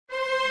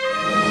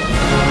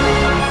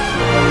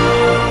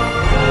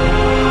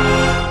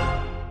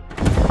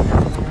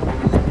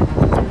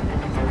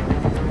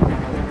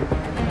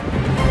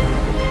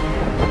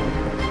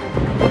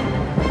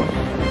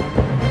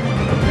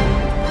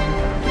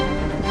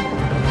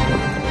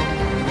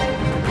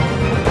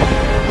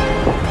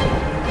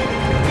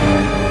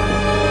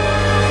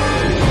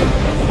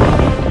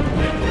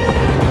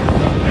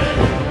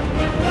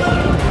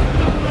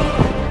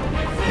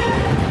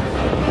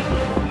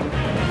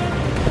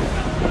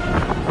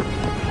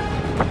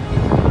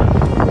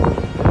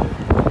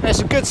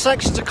good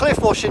sections of cliff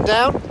washing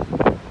down.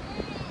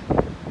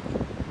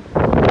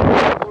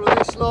 All of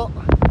this lot.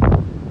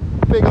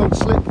 Big old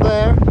slip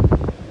there.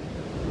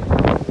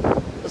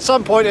 At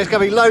some point there's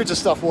going to be loads of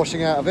stuff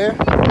washing out of here.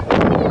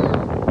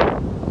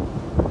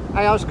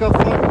 Hey, I was going to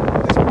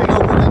find this big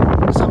old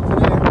bit of something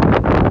here.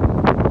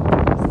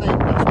 I think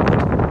that's wood.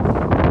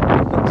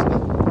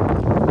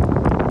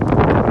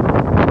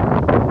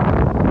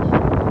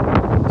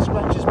 The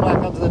scratch is black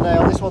under the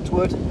nail. This one's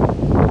wood.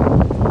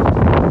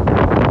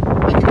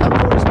 You can come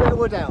pull this bit of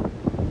wood out.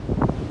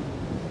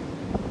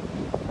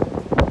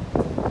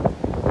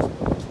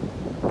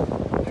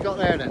 What have you got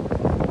there then? No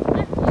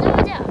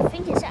idea. I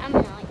think it's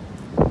ammonite.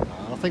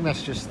 I think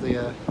that's just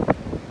the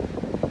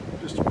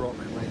just a rock,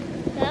 maybe.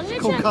 Yeah,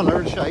 It's cool colour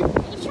and shape. You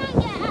try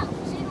and get it out.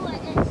 See what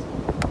it is.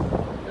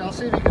 Yeah, I'll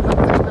see if you can look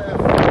at this bit of.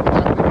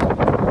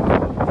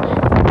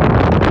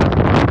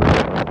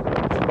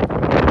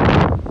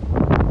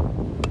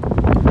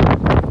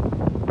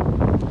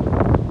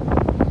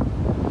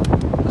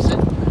 That's it.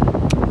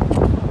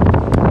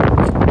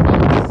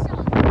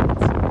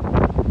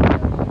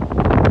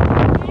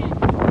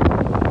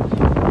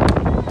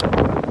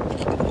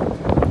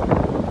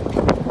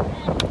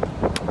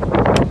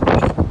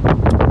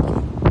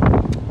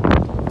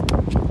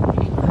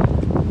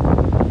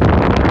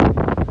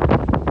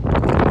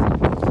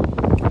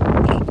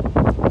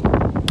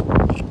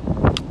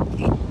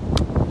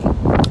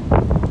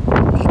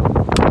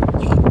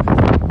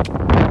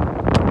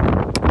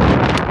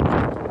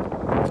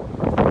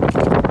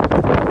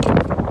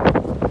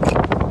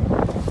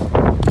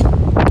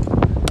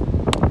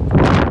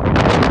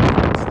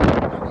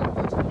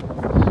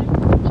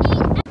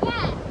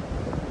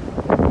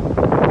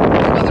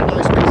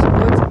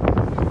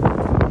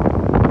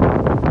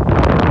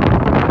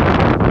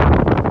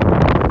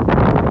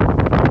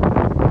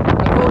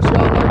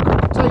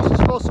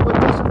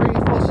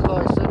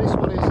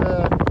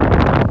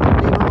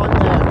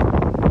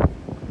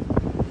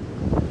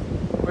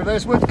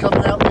 There's wood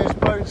coming out, there's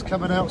bones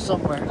coming out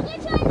somewhere.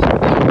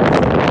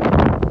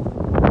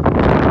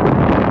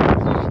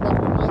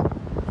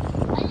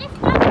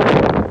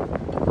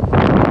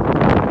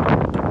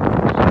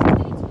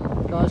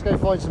 Guys, go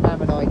find some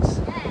ammonites.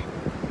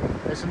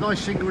 There's a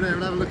nice shingle there,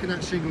 we'll have a look at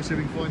that shingle so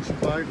we can find some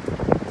bone.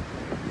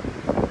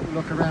 We'll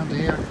look around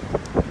here.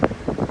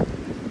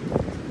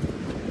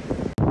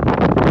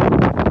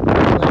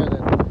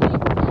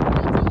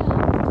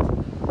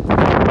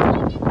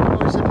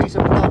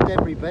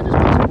 Debris bed, there's a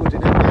piece of wood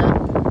in it there.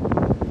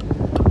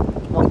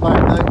 Not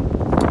bad though.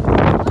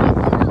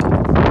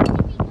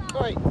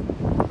 Right.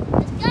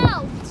 It's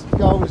gold.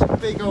 Gold is a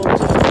big old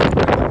little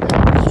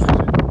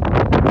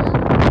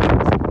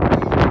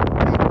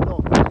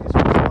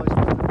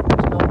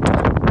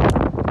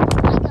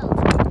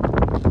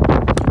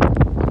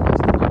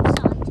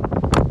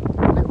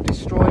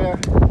destroyer.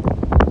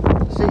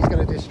 The sea's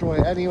going to destroy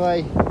it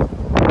anyway.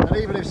 And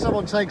even if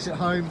someone takes it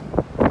home,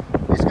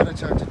 it's going to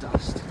turn to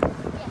dust.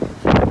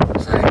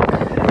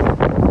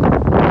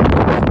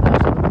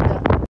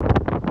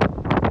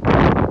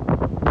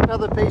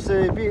 Another piece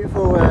of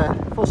beautiful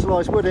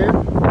fossilised wood here.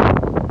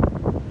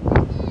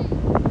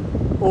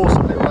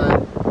 Awesome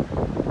little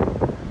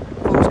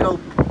false gold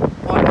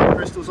white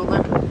crystals on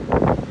there.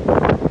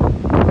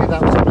 Maybe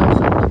that was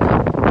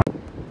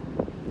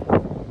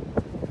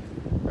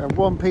and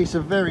one piece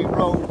of very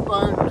rolled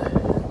bone.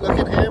 Look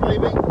in here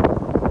maybe.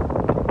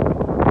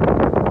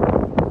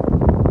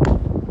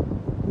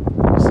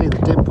 See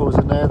the dimples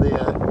in there, the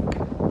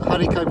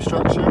honeycomb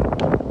structure.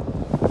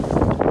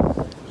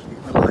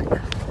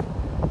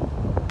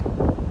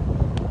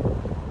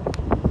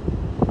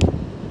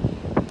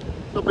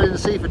 Not been in the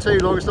sea for too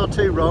long, it's not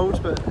too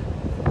rolled, but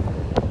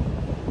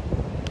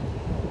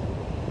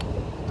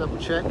double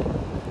check.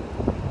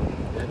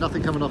 Yeah,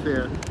 nothing coming off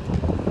here.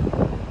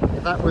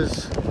 If that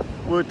was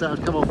wood, that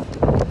would come off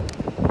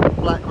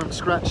black when I'm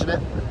scratching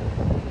it.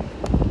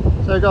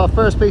 So we've got our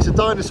first piece of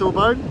dinosaur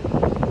bone.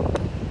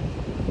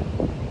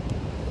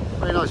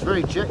 Very nice,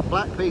 very jet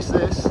black piece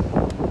this.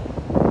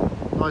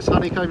 Nice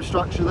honeycomb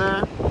structure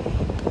there.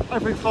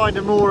 Hope we can find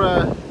a more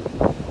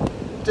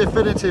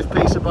definitive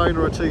piece of bone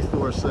or a tooth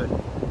for us there.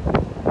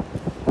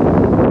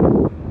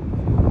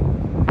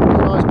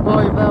 Nice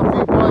bivalve for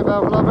you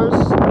bivalve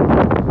lovers.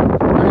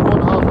 Only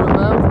one half of a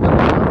valve, the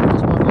other half.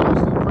 This might be a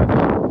nice little print.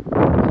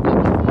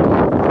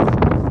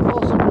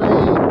 Possibly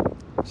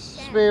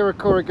Sphera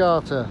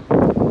corrugata.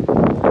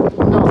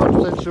 I'm not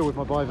 100% sure with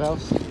my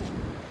bivalves.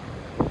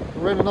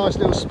 We're in a nice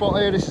little spot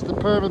here. This is the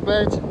perma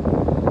bed.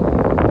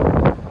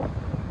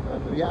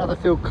 The other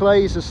field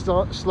clays are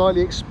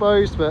slightly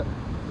exposed, but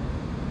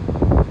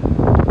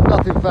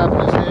nothing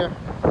fabulous here.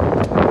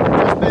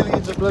 There's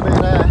millions of blooming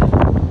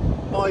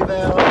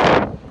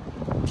bivalve.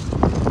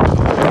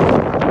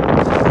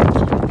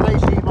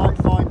 Occasionally you might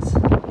find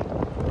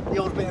the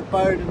odd bit of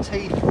bone and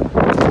teeth.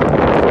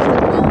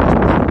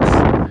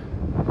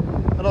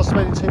 I'm not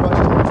spending too much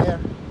time here.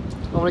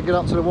 I want to get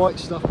up to the white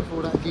stuff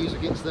before that geezer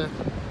gets there.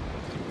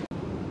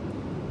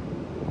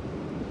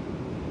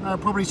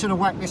 Probably shouldn't have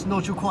whacked this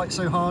nodule quite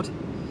so hard.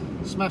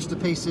 Smashed to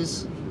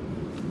pieces.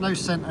 no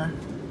centre.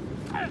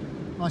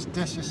 Nice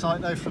decious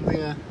site though from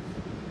the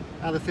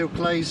Atherfield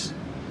clays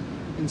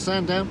in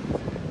Sandown.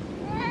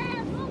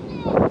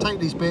 Take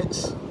these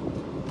bits.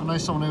 I know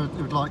someone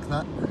who would like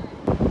that.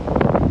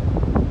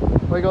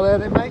 What you got there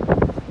then, mate? A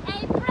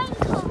brain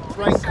coral.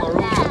 Brain coral.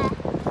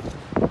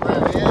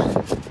 Oh yeah.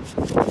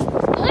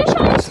 I'm going to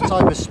try It's a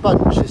type of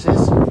sponge this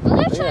is. I'm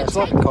going to try Yeah, and it's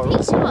like take a coral. a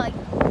picture of it.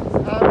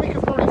 We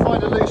could probably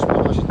find a loose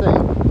one, I should think.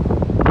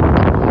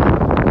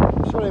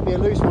 I'm sure there'll be a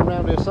loose one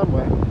around here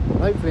somewhere.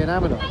 Hopefully an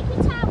ammonite. Make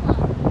a tower.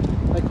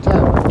 Make a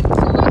tower.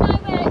 So I know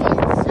where it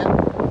is. Yeah.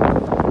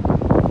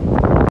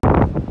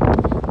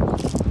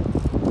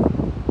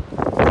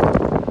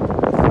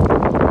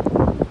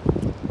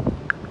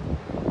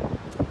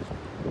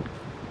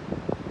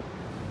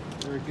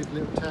 Very good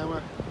little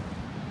tower.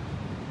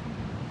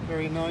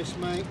 Very nice,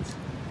 mate.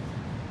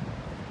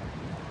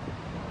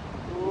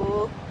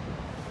 Oh.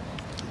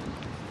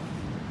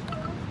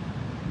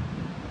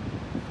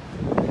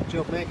 Good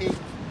job, Mickey.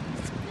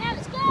 Now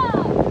let's go.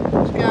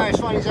 Let's go, let's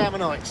find these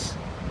ammonites.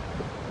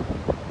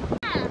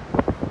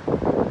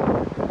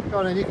 Go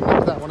on then, you can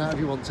knock that one out if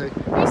you want to.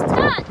 There's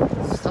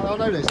tons. Oh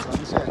no, there's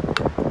tons, yeah.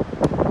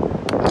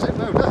 That's it,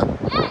 well done.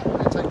 Yeah.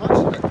 Didn't take much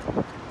of it.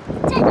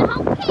 Take the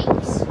whole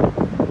piece.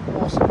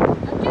 Awesome.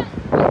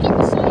 I'll get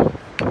the same.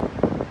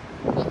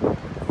 Look at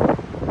that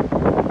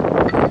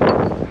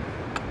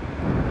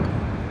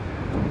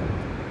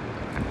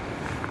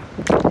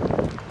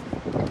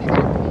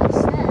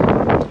piece there.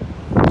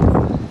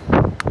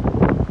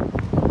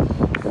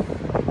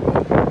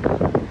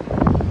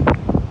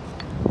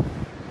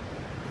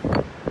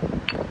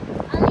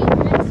 I'll leave the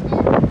rest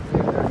there.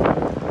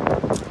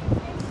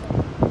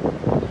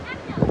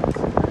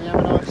 Any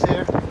ammonites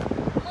here?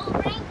 All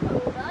brain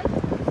coral though.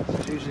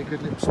 It's usually a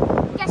good little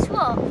spot. Guess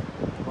what?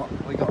 What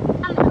we got?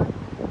 Ammonite.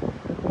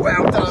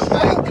 Well done,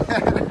 mate.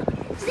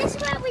 This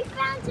is where we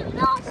found him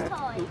last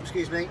time. Oh,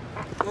 excuse me.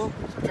 Oh,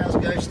 cow's a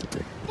ghost.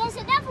 There's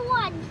another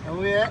one.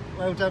 Oh yeah,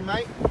 well done,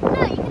 mate. No,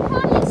 you can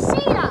hardly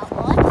see that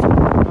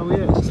one. Oh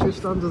yeah, it's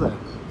just under there.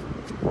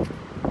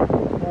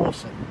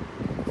 Awesome.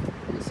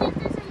 Let's see if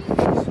there's any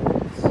loose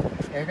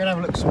ones. Yeah, we're going to have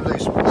a look at some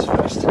loose ones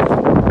first.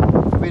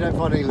 If we don't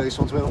find any loose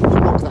ones, we'll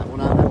knock that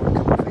one out. That one a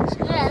couple of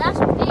pieces. Yeah, that's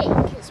big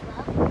as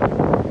well.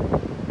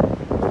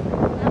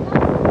 That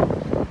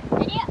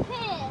one. Any up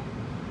here?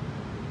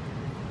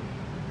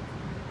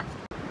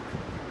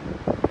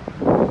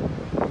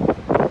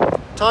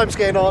 Time's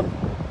getting on.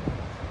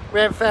 We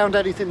haven't found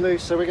anything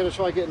loose, so we're going to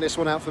try getting this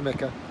one out for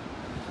Mika.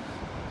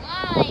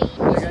 Nice.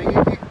 Okay,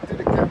 you do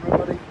the camera,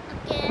 buddy.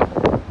 Okay.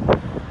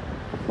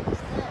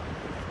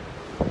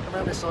 Come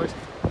around this side.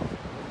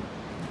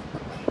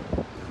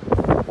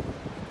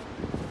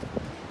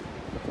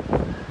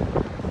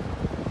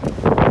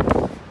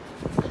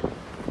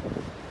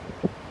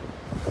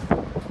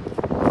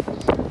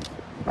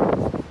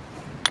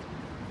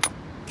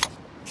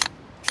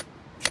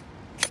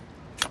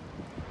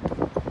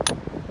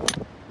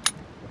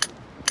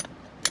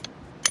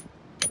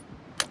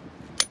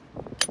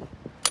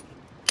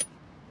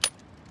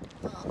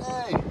 Oh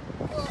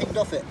no, pinged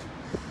off it.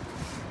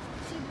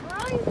 She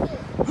broke it.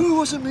 Who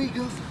wasn't me,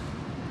 Gov?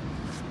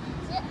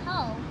 Is it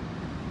whole?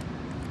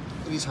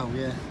 It is whole,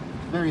 yeah.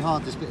 Very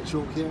hard, this bit of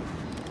chalk here.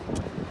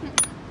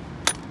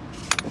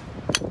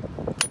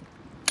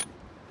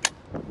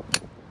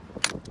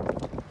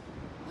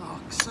 Oh,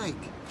 for sake.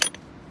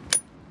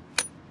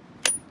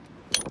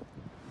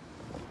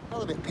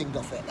 Another bit pinged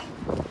off it.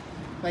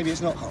 Maybe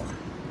it's not whole.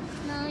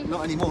 No.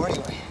 Not anymore,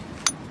 anyway.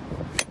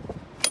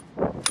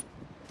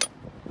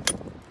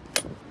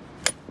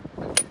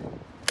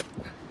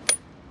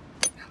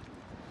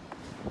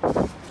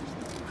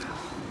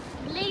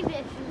 Leave it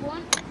if you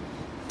want.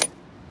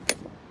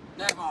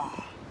 Never.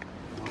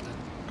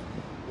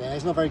 Yeah,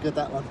 it's not very good,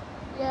 that one.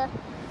 Yeah.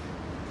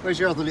 Where's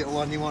your other little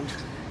one you want?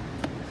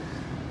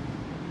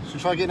 Should we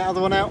try getting that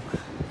other one out?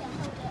 Yeah,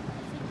 hold it. I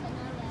think I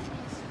know where it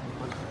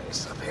is.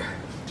 It's up here.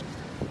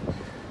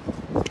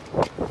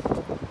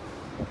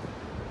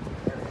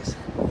 There it is.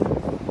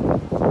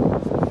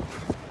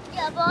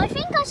 Yeah, but I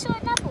think I saw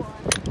another one.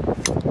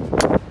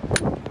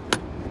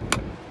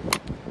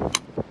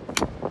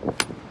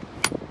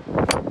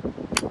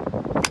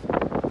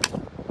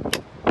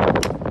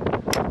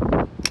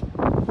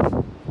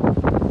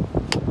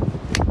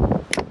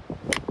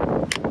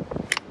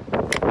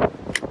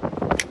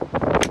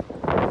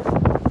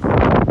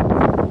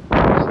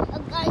 I'll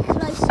go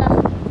closer.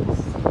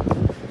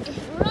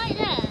 It's right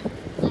there.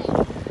 Look,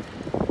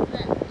 you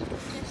can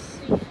just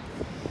see it.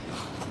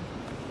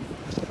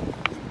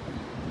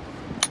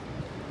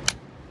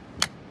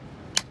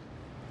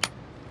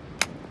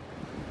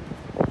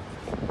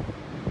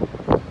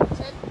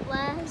 So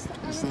where's the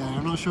It's there. ammonite?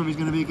 I'm not sure if he's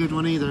going to be a good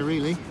one either,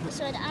 really.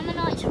 So the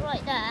ammonite's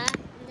right there,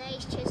 and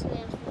there's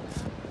chiseling.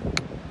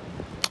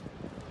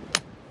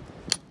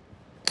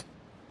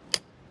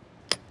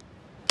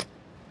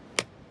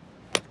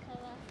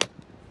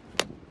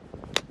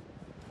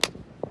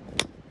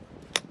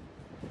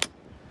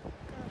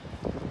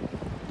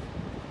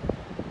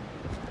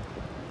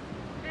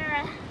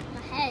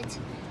 My head.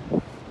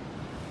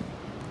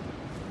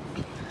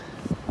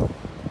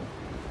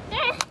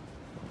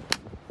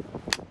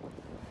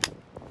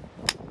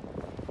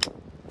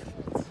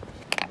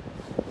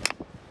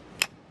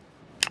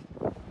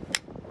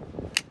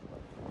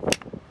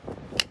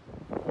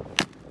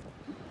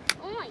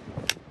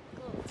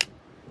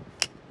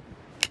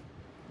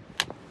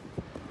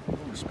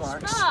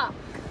 sparks. Spark.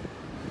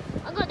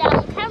 I got that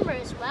on camera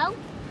as well.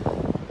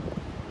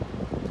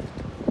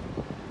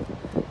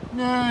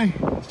 No,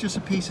 it's just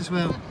a piece as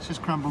well. It's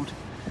just crumbled.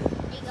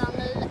 You go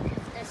and look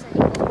if there's any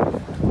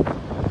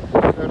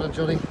more. Well done,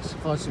 Johnny. Let's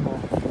find some more.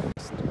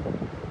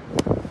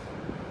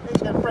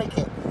 He's going to break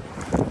it.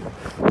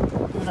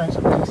 Who knows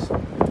a piece?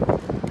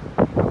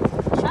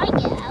 Try and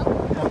get out.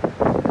 Yeah.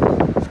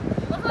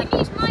 What if I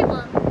use my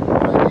one?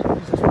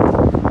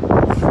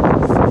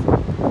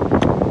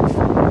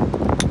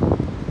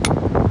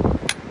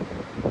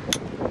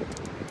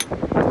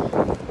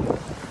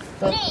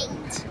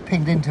 Pinged.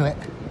 Pinged into it.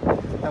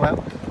 Oh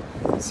well.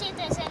 Let's see if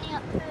there's any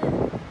up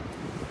there.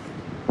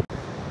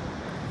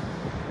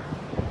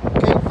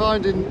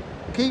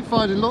 Keep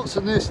finding lots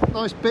of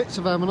nice bits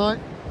of ammonite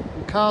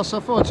and car so I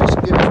thought I'd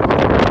just give it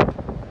one.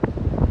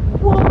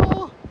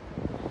 Whoa!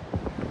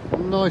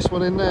 Nice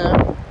one in there.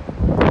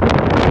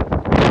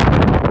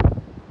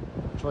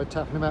 Try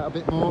tapping him out a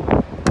bit more.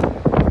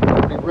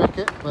 Probably wreck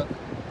it, but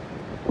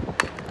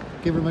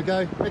give him a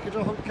go. Rick, could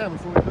you hold the camera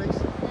for me, please?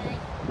 Okay.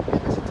 Yeah,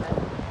 that's a tap.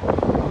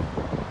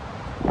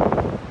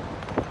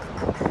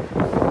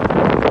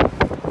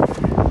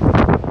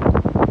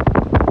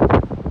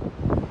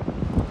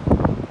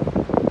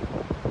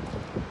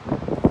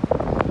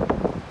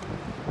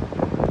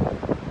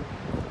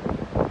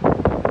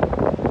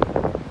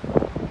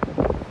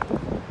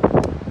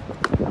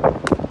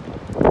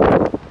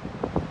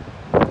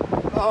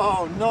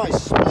 Oh,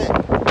 nice split.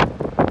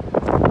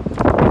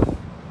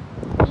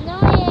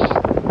 Annoying.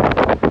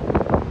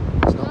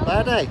 It's not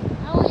bad, eh?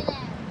 I want it.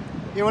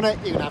 You want it?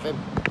 You can have him.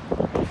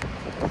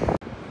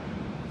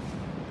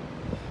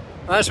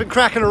 Right, it's been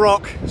cracking a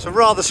rock. It's a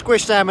rather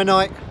squished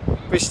ammonite,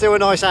 but it's still a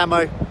nice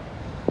ammo.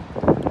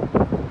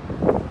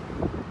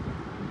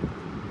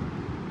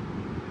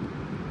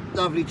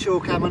 Lovely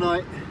chalk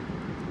ammonite.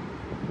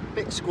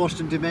 Bit squashed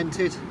and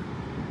demented.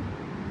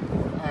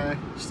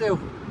 Still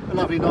a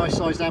lovely nice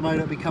sized ammo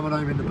that'll be coming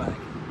home in the bag.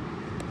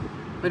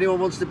 If anyone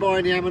wants to buy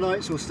any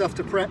ammonites or stuff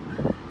to prep,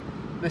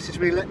 message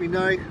me, let me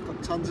know.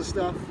 Got tons of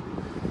stuff.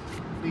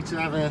 Need to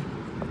have a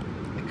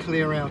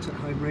clear out at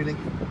home really.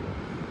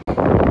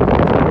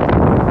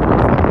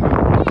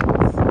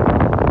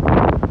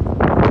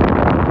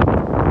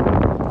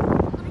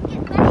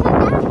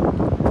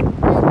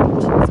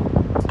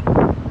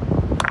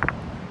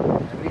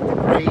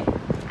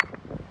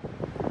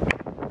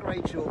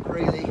 Grey chalk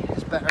really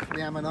is better for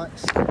the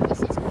ammonites.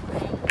 This is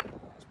grey.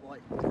 It's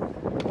white.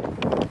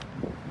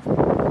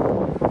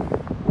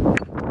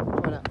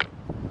 Try that.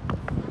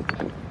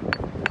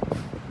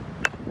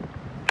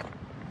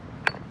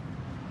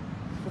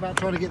 What about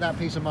trying to get that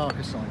piece of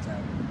marker sight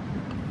out?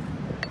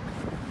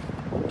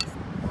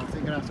 I think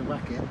I'm going to have to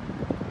whack it.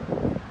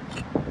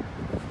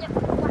 Yep,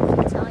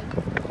 whack it tight.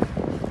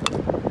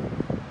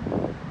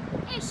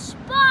 It's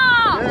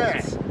sparked!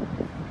 Yes!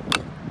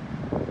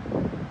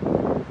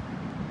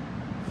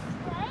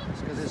 Wait,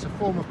 It's because it's a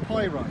form of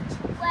pyrite.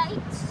 wait.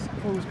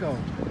 Fool's gold.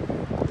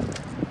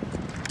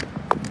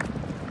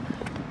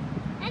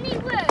 Any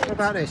What words?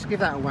 about this? Give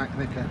that a whack,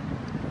 Mika.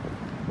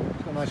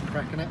 It's got a nice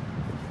crack in it.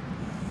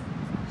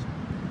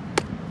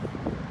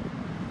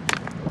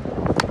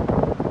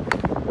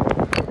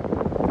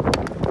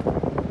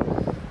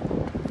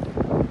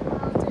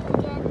 I'll do it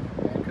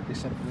again. Could be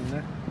something in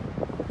there.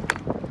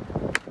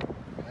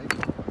 Okay.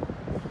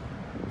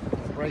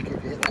 Break it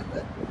if you hit that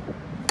bit.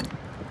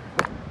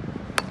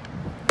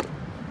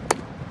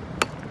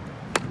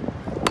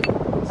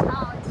 It's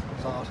hard.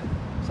 It's hard.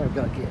 So we've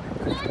got to get it.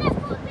 No, that's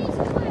what a piece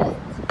of wood.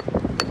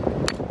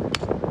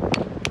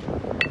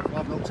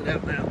 I've knocked it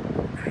out now.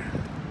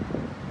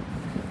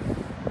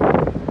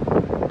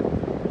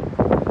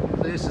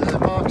 This is a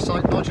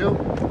marcasite nodule,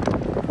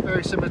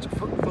 very similar to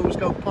fool's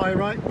gold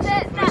pyrite. Look,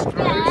 that's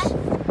there. I'm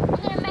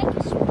going to make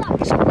a spark.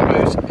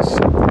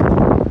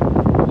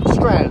 It's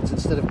strands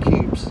instead of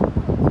cubes.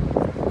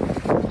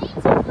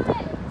 Need some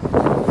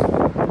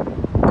words.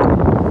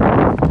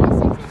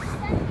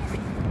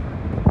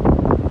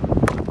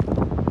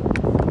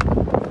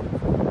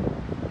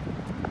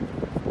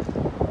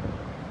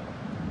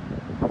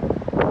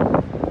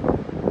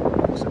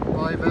 It's a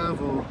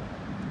bivalve or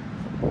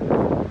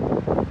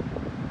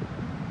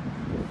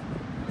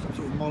some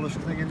sort of mollusk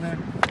thing in there.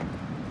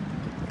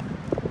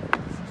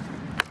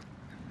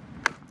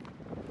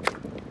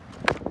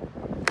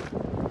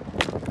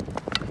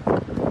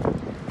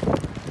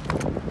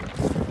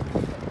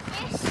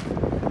 Yes.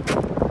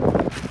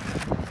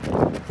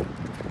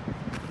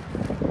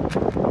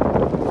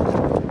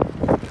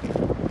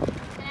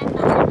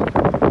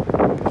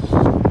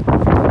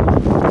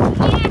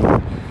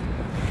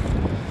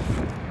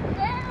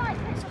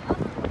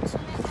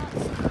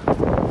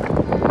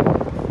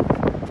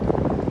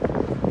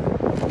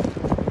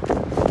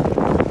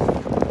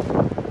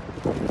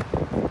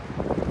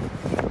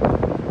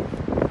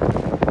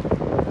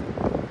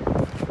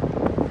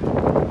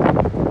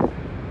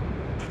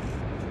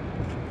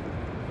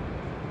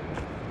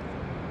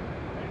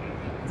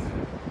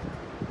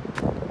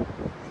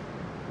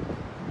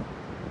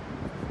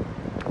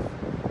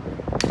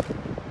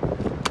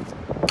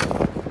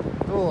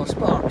 Oh,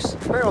 sparks.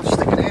 Better off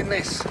sticking it in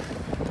this.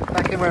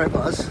 Back in where it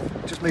was.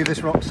 Just move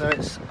this rock so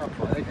it's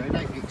upright. There you go,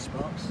 now you can get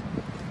sparks.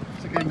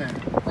 Stick it in there.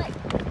 Wait.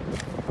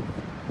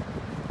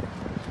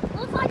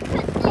 What if I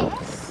put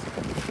this?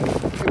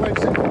 It won't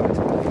sit right.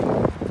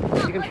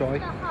 You can Not try. over the You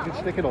can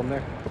hole? stick it on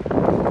there.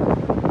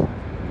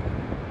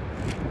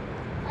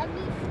 I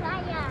need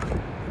fire.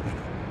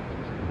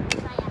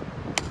 Fire.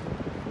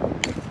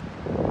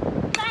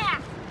 Fire.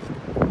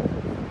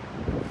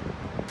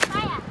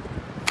 Fire.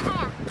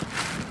 Fire.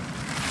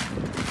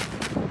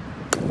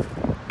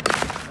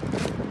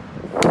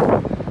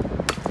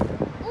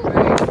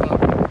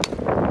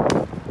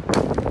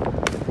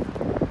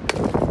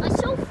 I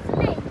saw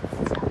flint.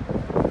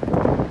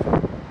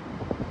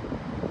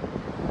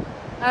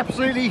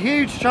 Absolutely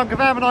huge chunk of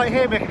ammonite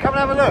here, Mick. Come and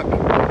have a look.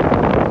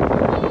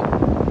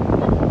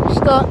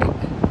 Stuck.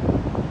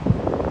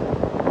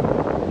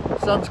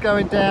 Sun's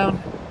going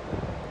down.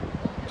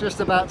 Just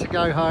about to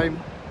go home.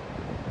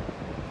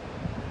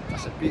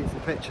 That's a beautiful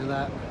picture,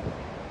 that.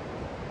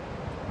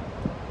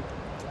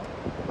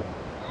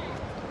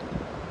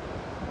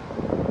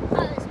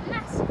 Oh, it's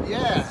massive.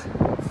 Yeah.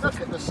 Look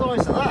at the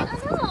size of that. I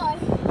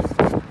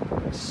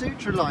know.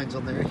 Suture lines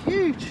on there are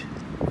huge.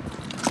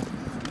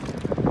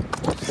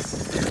 That's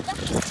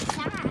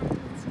sand.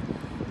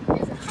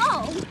 There's a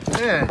hole.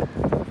 Yeah.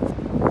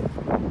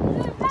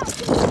 Look, that's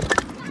sand.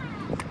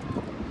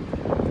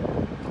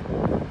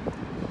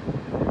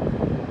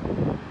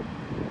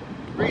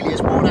 Really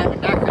is worn out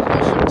and knackered. I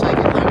shouldn't take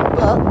it home,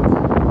 but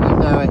you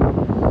know it.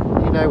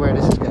 You know where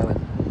this is going.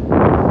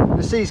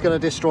 The sea's going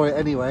to destroy it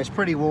anyway. It's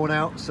pretty worn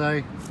out,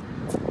 so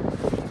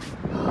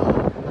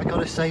I got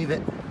to save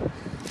it.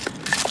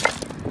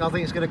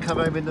 Nothing's going to come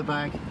home in the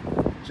bag.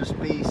 Just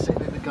be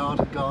sitting in the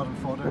garden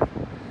fodder.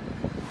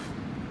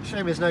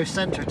 Shame there's no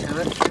centre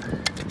to it.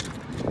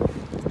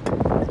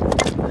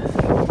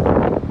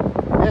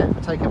 Yeah,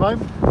 take him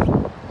home.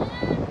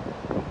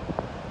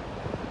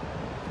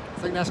 I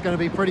think that's going to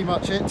be pretty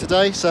much it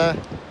today, so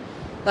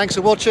thanks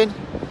for watching.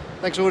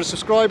 Thanks to all the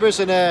subscribers,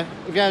 and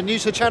if you're new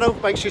to the channel,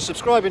 make sure you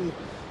subscribe and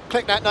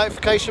click that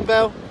notification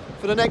bell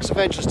for the next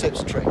adventures, tips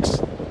and tricks.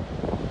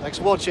 Thanks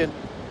for watching.